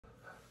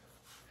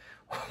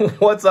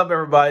What's up,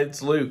 everybody?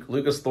 It's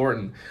Lucas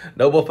Thornton,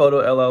 Noble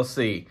Photo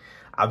LLC.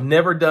 I've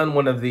never done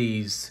one of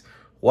these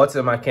what's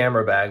in my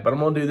camera bag, but I'm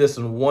gonna do this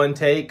in one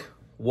take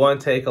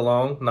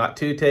along, not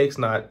 2 takes,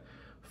 not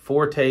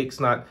 4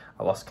 takes, I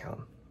lost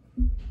count.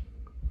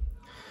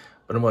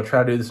 But I'm gonna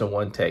try to do this in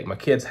one take. My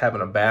kid's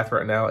having a bath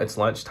right now, it's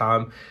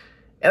lunchtime,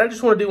 and I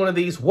just wanna do one of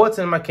these what's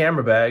in my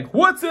camera bag.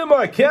 What's in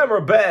my camera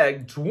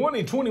bag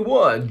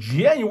 2021,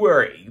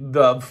 January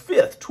the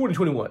 5th,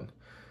 2021.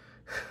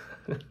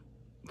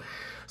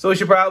 So we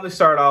should probably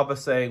start off by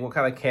saying, what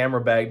kind of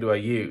camera bag do I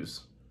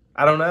use?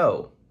 I don't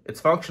know.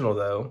 It's functional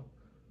though.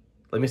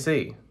 Let me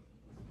see.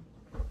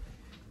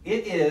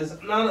 It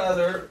is none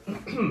other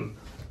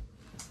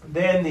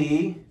than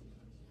the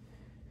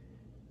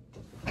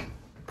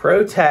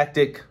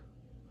ProTactic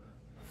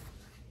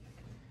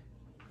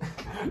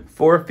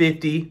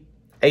 450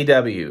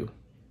 AW.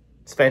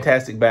 It's a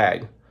fantastic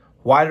bag.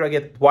 Why did I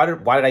get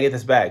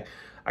this bag?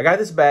 I got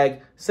this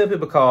bag simply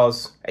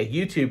because a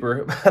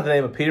YouTuber by the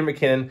name of Peter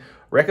McKinnon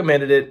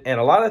recommended it, and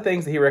a lot of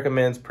things that he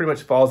recommends pretty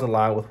much falls in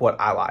line with what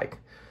I like.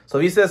 So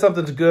if he says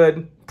something's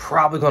good,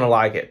 probably gonna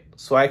like it.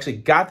 So I actually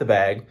got the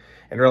bag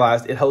and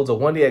realized it holds a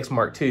 1DX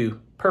Mark II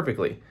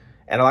perfectly.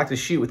 And I like to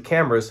shoot with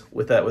cameras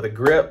with a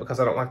grip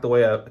because I don't like the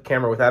way a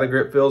camera without a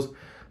grip feels.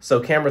 So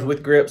cameras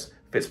with grips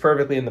fits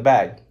perfectly in the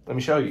bag. Let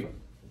me show you.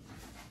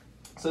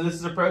 So this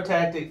is a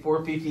ProTactic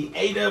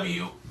 450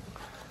 AW.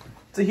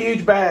 It's a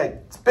huge bag,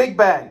 it's a big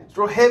bag, it's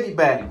a real heavy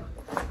bag.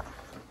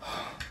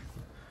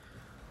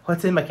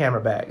 What's in my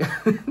camera bag?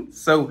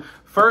 So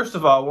first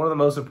of all, one of the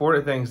most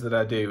important things that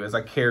I do is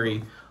I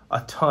carry a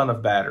ton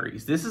of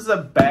batteries. This is a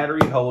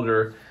battery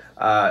holder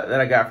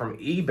that I got from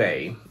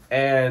eBay,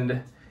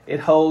 and it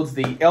holds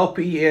the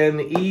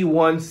LPN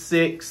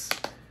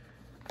E16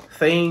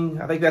 thing.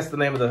 I think that's the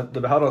name of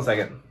the hold on a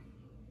second.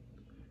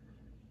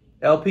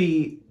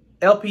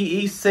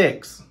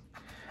 LPE6.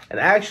 And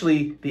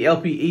actually, the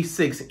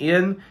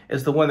LPE6N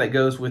is the one that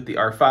goes with the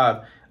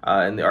R5,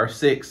 and the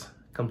R6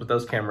 comes with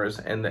those cameras,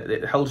 and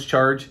it holds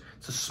charge.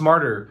 It's a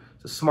smarter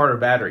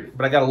battery.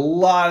 But I got a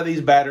lot of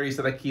these batteries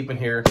that I keep in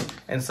here,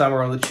 and some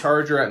are on the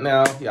charger right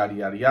now, yada,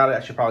 yada, yada.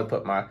 I should probably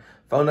put my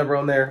phone number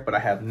on there, but I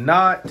have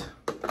not.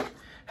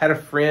 Had a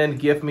friend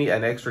gift me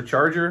an extra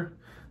charger,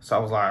 so I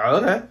was like,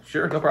 okay,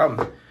 sure, no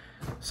problem.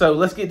 So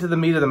let's get to the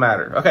meat of the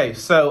matter. Okay,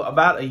 so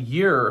about a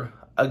year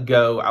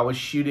ago, I was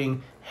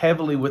shooting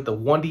heavily with the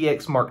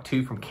 1DX Mark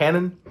II from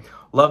Canon.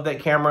 Love that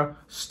camera,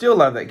 still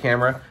love that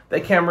camera.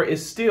 That camera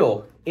is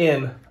still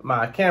in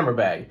my camera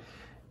bag.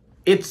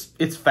 It's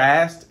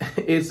fast,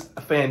 it's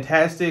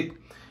fantastic.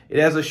 It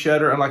has a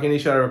shutter unlike any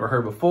shutter I've ever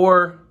heard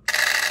before.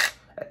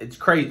 It's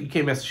crazy, you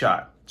can't miss a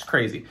shot, it's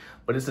crazy.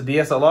 But it's a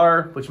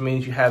DSLR, which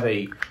means you have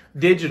a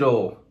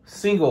digital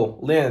single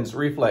lens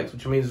reflex,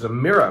 which means there's a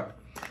mirror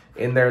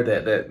in there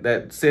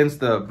that sends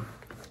the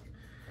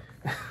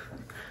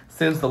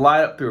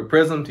light up through a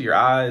prism to your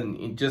eye, and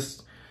it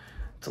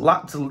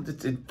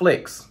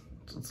flicks.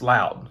 It's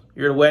loud.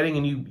 You're at a wedding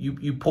and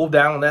you pull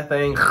down on that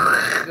thing.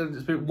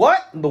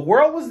 What in the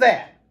world was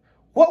that?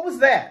 What was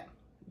that?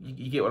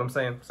 You get what I'm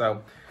saying?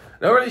 So I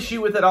don't really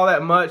shoot with it all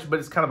that much, but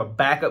it's kind of a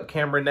backup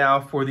camera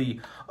now for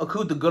the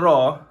coup de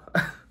grace,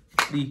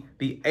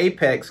 the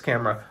Apex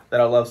camera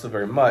that I love so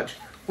very much,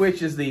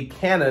 which is the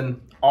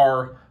Canon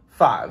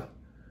R5.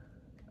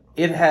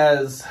 It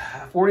has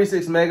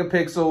 46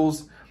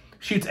 megapixels.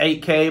 Shoots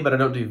 8K, but I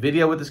don't do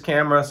video with this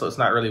camera, so it's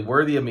not really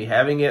worthy of me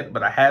having it,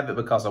 but I have it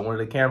because I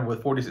wanted a camera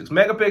with 46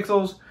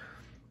 megapixels.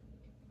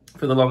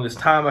 For the longest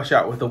time, I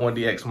shot with the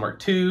 1DX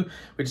Mark II,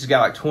 which has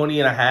got like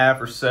 20 and a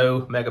half or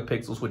so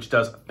megapixels, which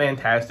does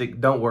fantastic.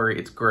 Don't worry,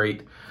 it's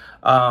great.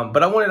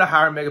 But I wanted a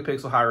higher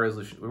megapixel, higher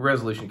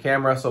resolution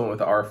camera, so I went with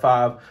the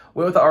R5.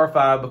 Went with the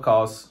R5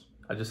 because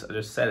I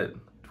just said it,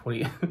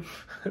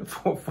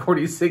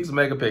 46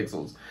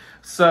 megapixels.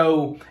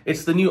 So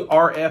it's the new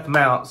RF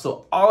mount.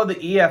 So all of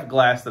the EF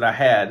glass that I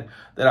had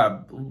that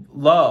I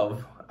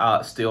love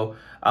still,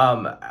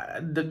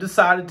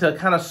 decided to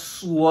kind of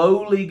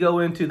slowly go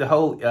into the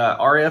whole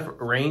RF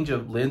range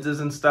of lenses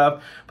and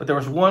stuff. But there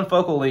was one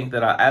focal length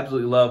that I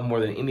absolutely love more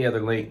than any other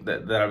length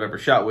that I've ever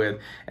shot with,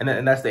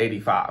 and that's the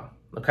 85.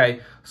 Okay,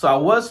 so I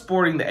was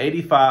sporting the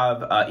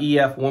 85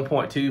 EF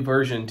 1.2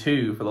 version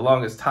 2 for the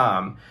longest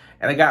time.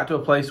 And I got to a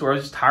place where I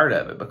was just tired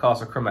of it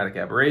because of chromatic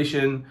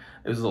aberration.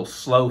 It was a little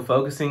slow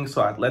focusing, so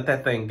I let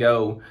that thing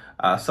go.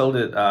 Sold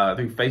it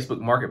through Facebook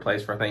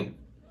Marketplace for, I think,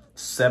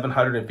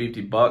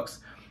 $750.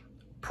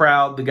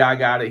 Proud, the guy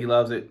got it, he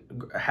loves it.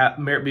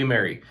 Be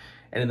merry.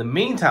 And in the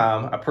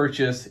meantime, I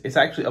purchased, it's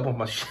actually up on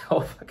my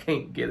shelf. I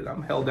can't get it,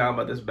 I'm held down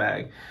by this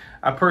bag.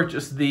 I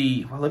purchased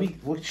the,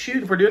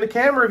 shoot, if we're doing a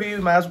camera review,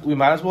 we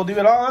might as well do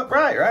it all up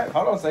right?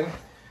 Hold on a second.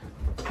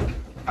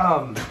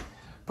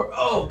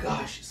 Oh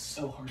gosh, it's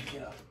so hard to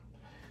get up.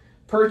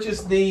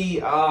 Purchased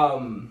the,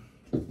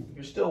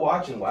 you're still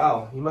watching,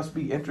 wow, you must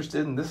be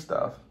interested in this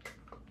stuff.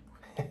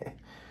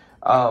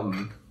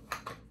 I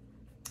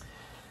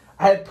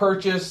had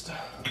purchased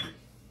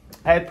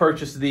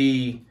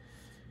the,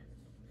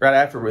 right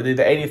after,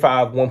 the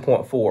 85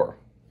 1.4,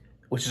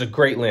 which is a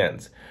great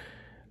lens.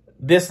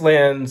 this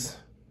lens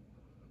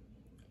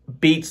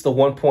beats the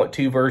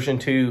 1.2 version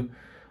to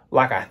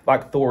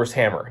like Thor's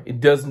hammer. It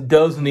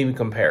doesn't even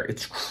compare.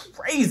 It's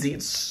crazy.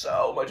 It's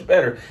so much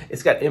better.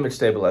 It's got image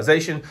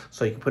stabilization,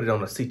 so you can put it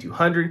on a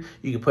C200.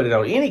 You can put it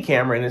on any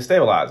camera and it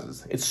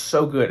stabilizes. It's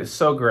so good. It's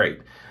so great.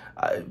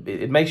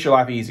 It makes your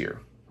life easier.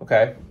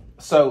 Okay,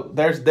 so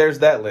there's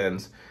that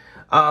lens.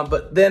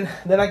 But then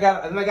I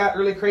got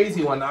really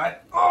crazy one night.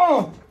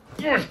 Oh,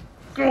 yes,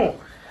 go.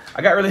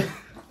 I got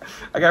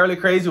really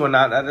crazy one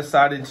night. I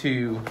decided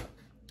to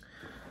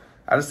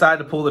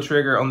pull the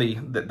trigger on the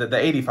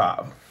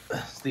 85.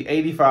 It's the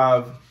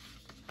 85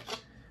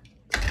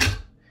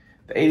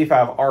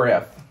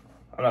 RF.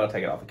 I'm not gonna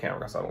take it off the camera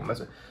because I don't want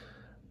to mess it.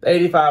 The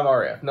 85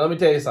 RF. Now let me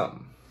tell you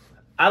something.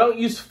 I don't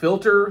use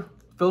filters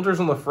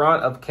on the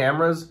front of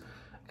cameras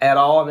at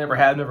all. I never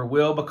have, never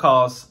will,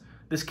 because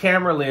this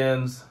camera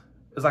lens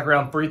is like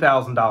around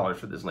 $3,000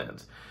 for this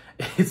lens.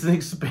 It's an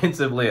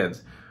expensive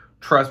lens.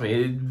 Trust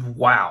me,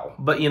 wow.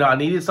 But you know, I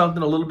needed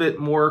something a little bit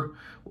more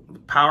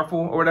powerful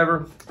or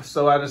whatever.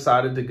 So I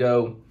decided to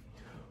go,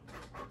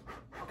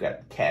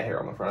 got cat hair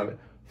on the front of it.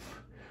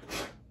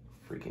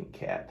 Freaking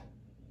cat.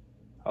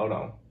 Hold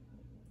on.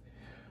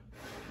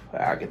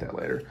 I'll get that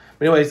later.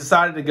 But anyways,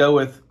 decided to go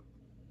with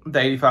the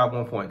 85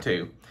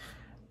 1.2.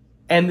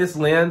 And this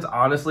lens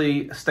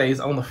honestly stays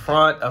on the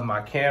front of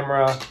my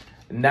camera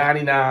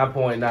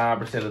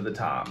 99.9% of the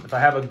time. If I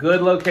have a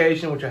good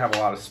location, which I have a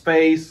lot of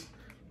space,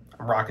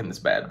 I'm rocking this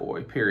bad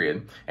boy,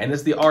 period. And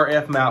it's the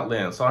RF mount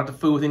lens, so I don't have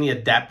to fool with any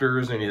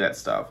adapters or any of that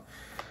stuff.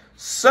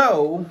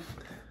 So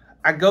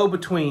I go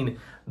between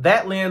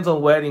that lens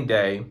on wedding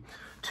day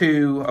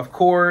to, of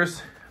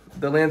course,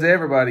 the lens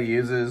everybody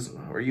uses.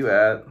 Where you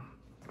at?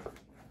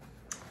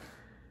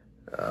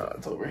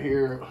 It's over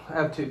here. I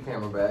have two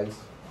camera bags.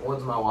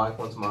 One's my wife,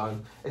 one's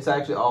mine. It's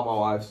actually all my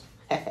wife's.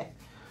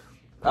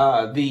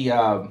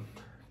 The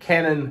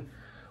Canon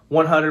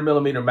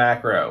 100mm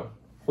macro,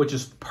 which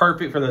is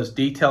perfect for those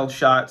detailed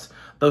shots,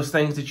 those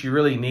things that you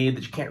really need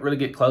that you can't really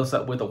get close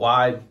up with a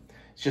wide.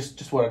 It's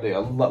just what I do. I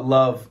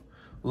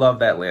love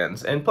that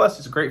lens. And plus,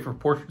 it's great for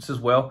portraits as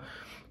well.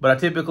 But I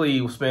typically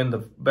will spend the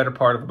better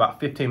part of about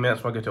 15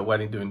 minutes when I get to a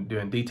wedding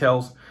doing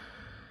details.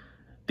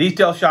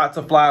 Detail shots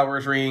of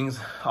flowers, rings,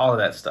 all of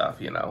that stuff,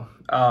 you know.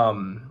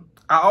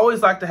 I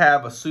always like to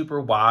have a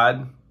super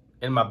wide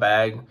in my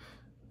bag.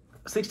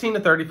 16 to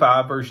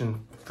 35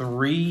 version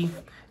 3.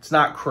 It's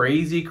not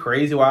crazy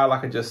wide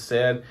like I just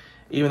said,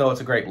 even though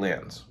it's a great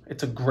lens.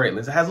 It's a great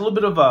lens. It has a little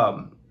bit of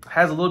a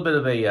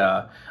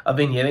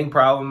vignetting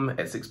problem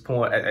at 16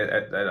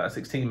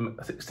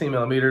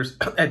 millimeters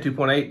at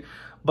 2.8,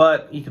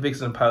 but you can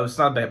fix it in post. It's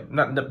not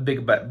a big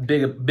a bad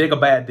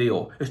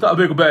deal. It's not a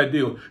big a bad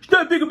deal. It's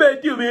not a big a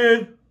bad deal,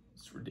 man.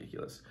 It's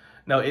ridiculous.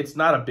 No, it's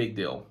not a big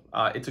deal.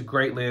 It's a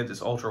great lens.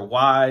 It's ultra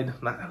wide.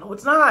 No,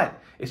 it's not.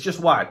 It's just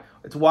wide.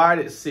 It's wide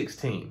at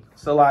 16.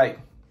 So like,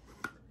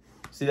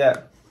 see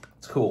that?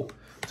 It's cool.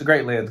 It's a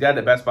great lens. Got it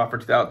at Best Buy for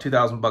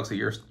 $2,000 a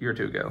year or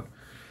two ago.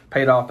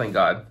 Paid off, thank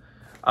God.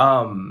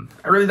 I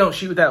really don't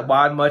shoot with that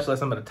wide much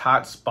unless I'm in a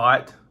tight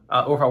spot.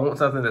 Or if I want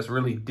something that's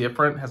really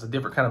different, has a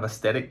different kind of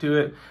aesthetic to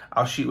it,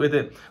 I'll shoot with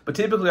it. But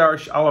typically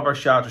all of our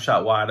shots are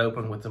shot wide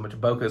open with as much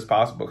bokeh as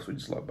possible because we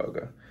just love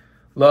bokeh.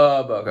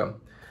 Love bokeh.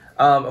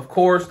 Of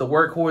course, the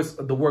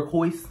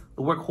workhorse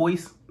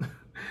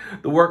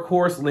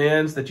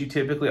lens that you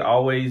typically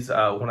always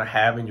want to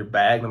have in your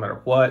bag no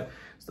matter what.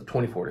 It's the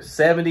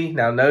 24-70.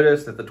 Now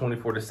notice that the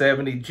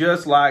 24-70,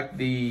 just like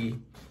the,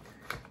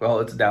 well,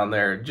 it's down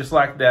there, just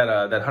like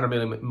that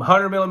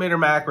 100 millimeter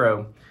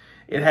macro,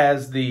 it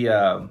has the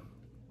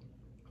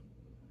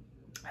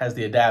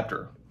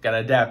adapter. Got to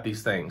adapt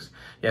these things.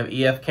 You have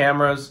EF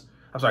cameras.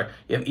 I'm sorry,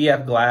 you have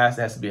EF glass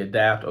that has to be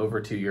adapted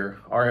over to your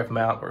RF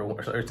mount, or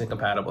it's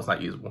incompatible, it's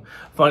not usable.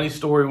 Funny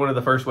story, one of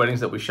the first weddings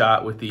that we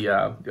shot with the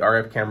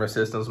RF camera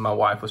systems, my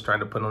wife was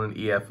trying to put on an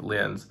EF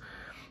lens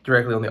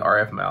directly on the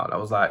RF mount. I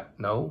was like,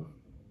 no,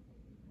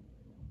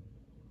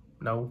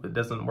 it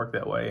doesn't work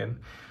that way, and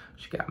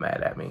she got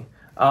mad at me.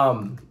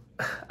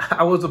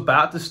 I was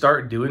about to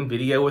start doing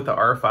video with the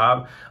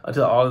R5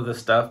 until all of the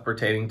stuff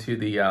pertaining to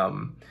the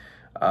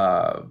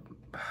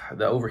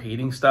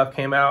overheating stuff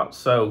came out.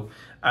 So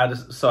I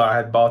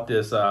had bought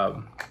this,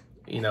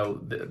 you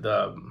know,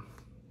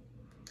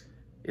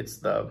 it's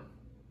the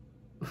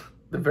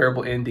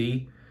variable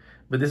ND,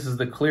 but this is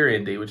the clear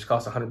ND, which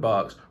costs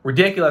 $100.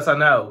 Ridiculous, I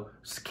know.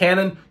 It's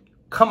Canon,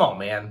 come on,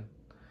 man.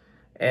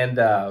 And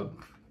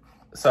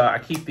so I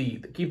keep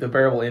the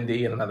variable ND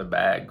in another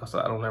bag because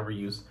I don't ever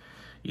use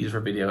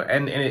for video,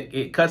 and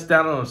it cuts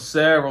down on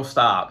several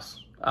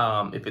stops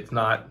if it's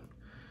not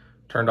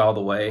turned all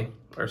the way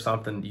or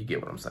something. You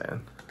get what I'm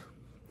saying.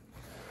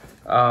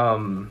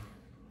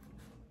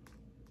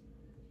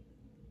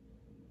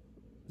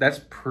 That's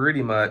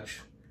pretty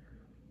much.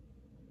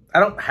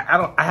 I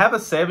have a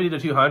 70 to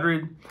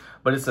 200,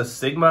 but it's a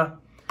Sigma,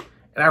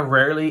 and I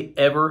rarely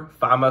ever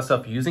find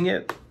myself using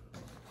it.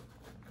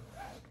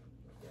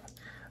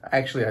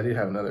 Actually, I do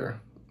have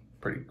another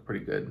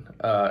pretty good.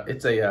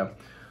 It's a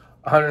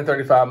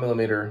 135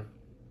 millimeter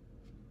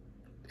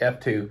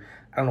f2.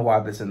 I don't know why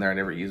this in there. I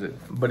never use it,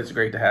 but it's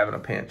great to have in a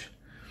pinch.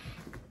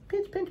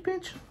 Pinch, pinch,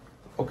 pinch.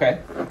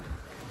 Okay.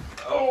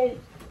 Oh,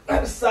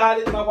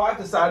 my wife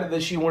decided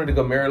that she wanted to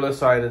go mirrorless,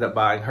 so I ended up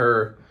buying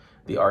her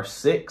the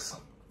R6.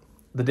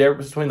 The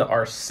difference between the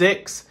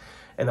R6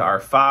 and the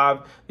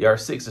R5, the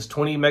R6 is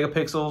 20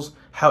 megapixels.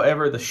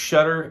 However, the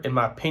shutter, in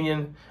my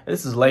opinion, and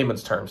this is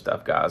layman's term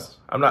stuff, guys.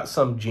 I'm not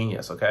some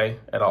genius, okay,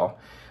 at all.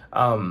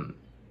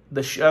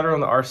 The shutter on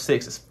the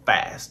R6 is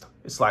fast.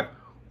 It's like,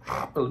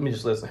 let me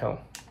just listen,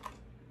 hell.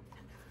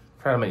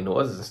 I'm trying to make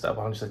noises and stuff.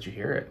 I'll just let you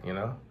hear it, you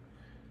know?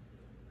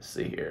 Let's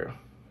see here.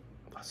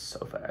 That's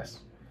so fast.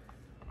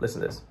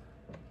 Listen to this.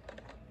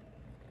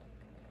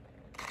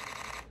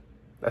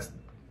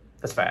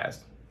 That's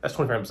fast. That's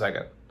 20 frames a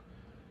second.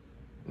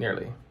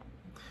 Nearly.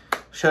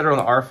 Shutter on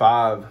the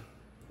R5.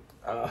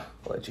 I'll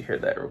let you hear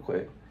that real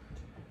quick.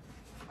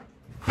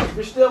 If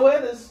you're still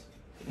with us,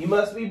 you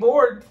must be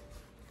bored.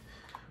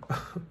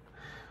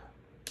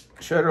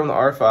 Shutter on the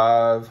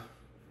R5.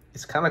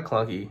 It's kind of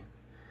clunky.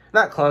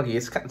 Not clunky,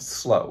 it's kind of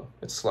slow.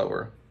 It's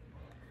slower.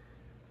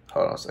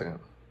 Hold on a second.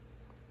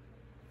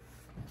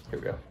 Here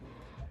we go.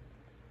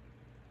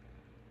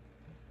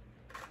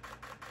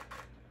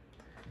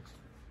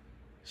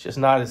 It's just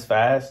not as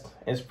fast.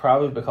 It's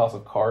probably because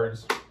of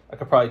cards. I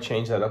could probably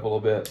change that up a little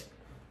bit.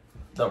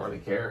 Don't really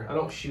care. I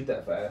don't shoot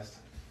that fast.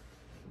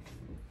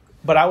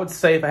 But I would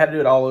say if I had to do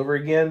it all over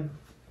again,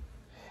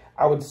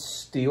 I would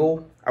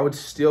still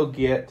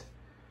get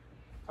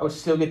the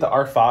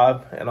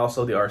R5 and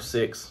also the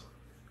R6.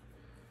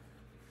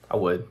 I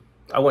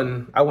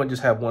wouldn't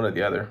just have one or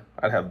the other.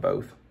 I'd have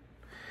both.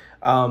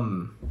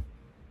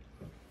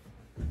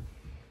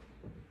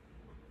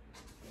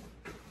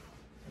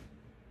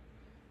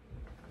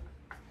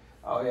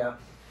 Oh yeah,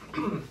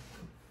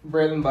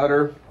 bread and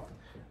butter,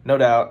 no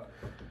doubt.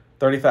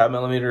 35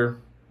 millimeter,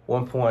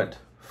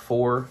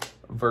 1.4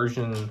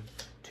 version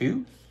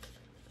 2.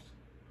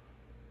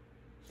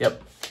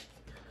 Yep,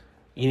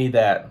 you need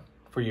that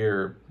for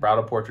your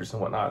bridal portraits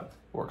and whatnot.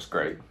 Works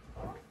great.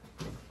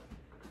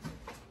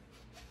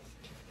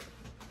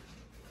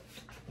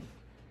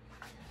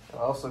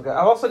 I've also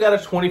got a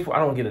 24. I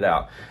don't get it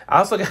out. I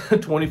also got a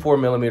 24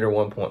 millimeter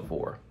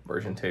 1.4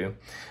 version 2.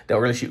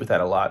 Don't really shoot with that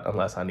a lot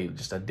unless I need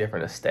just a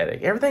different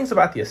aesthetic. Everything's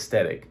about the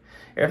aesthetic.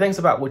 Everything's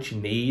about what you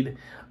need.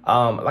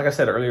 Like I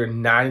said earlier,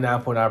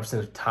 99.9%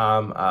 of the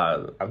time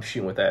I'm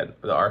shooting with the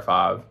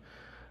R5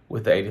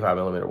 with the 85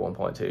 millimeter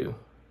 1.2.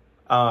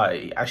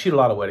 I shoot a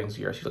lot of weddings a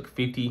year. I shoot like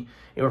 50,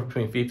 anywhere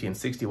between 50 and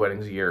 60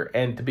 weddings a year.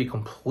 And to be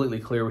completely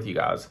clear with you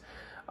guys,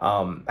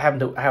 I have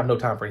no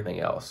time for anything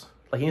else.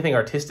 Like anything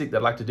artistic that I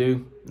like to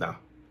do, no,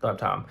 don't have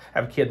time. I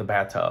have a kid in the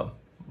bathtub,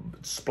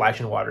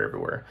 splashing water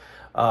everywhere.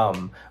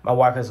 My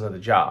wife has another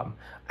job.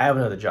 I have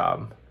another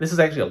job. This is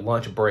actually a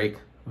lunch break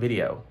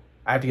video.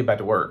 I have to get back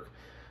to work.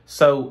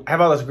 So I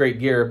have all this great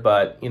gear,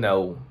 but, you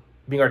know,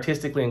 being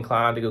artistically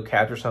inclined to go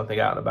capture something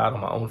out and about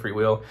on my own free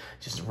will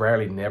just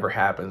rarely never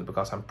happens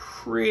because I'm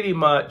pretty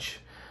much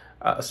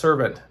a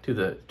servant to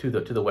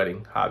the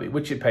wedding hobby,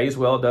 which it pays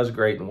well, it does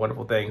great and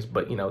wonderful things,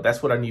 but you know,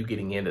 that's what I knew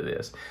getting into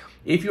this.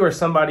 If you are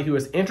somebody who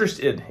is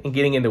interested in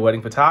getting into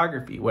wedding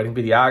photography, wedding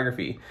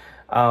videography,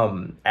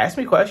 ask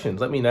me questions,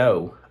 let me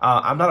know.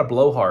 I'm not a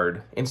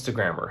blowhard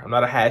Instagrammer, I'm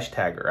not a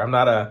hashtagger, I'm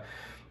not a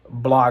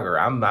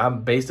blogger,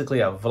 I'm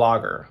basically a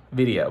vlogger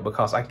video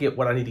because I get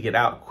what I need to get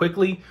out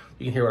quickly.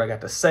 You can hear what I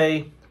got to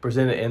say,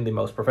 present it in the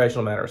most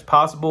professional manner as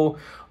possible,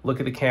 look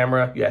at the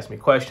camera, you ask me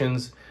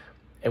questions,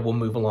 and we'll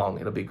move along.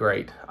 It'll be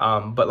great.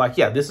 But like,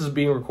 yeah, this is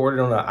being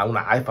recorded on an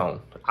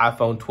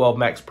iPhone 12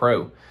 Max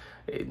Pro.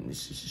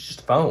 It's just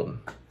a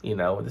phone, you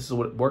know. This is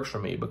what works for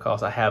me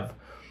because I have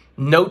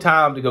no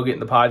time to go get in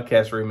the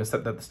podcast room and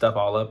set that stuff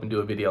all up and do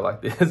a video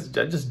like this.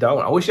 I just don't.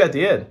 I wish I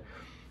did,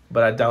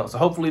 but I don't. So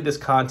hopefully this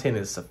content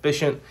is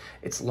sufficient.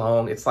 It's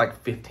long. It's like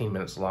 15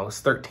 minutes long. It's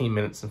 13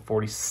 minutes and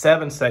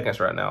 47 seconds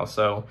right now.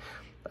 So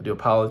I do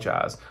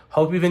apologize.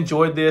 Hope you've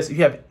enjoyed this. If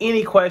you have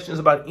any questions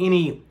about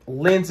any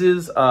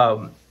lenses,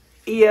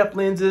 EF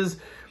lenses,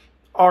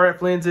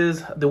 RF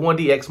lenses, the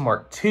 1DX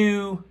Mark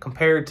II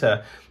compared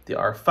to the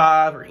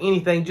R5 or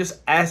anything, just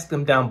ask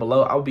them down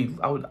below. I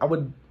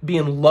would be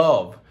in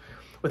love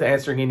with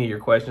answering any of your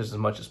questions as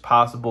much as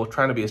possible,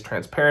 trying to be as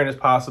transparent as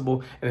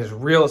possible and as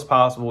real as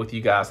possible with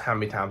you guys. How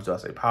many times do I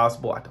say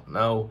possible? I don't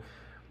know.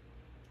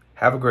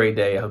 Have a great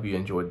day. I hope you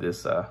enjoyed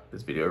this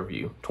this video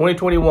review.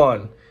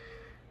 2021.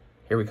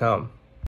 Here we come.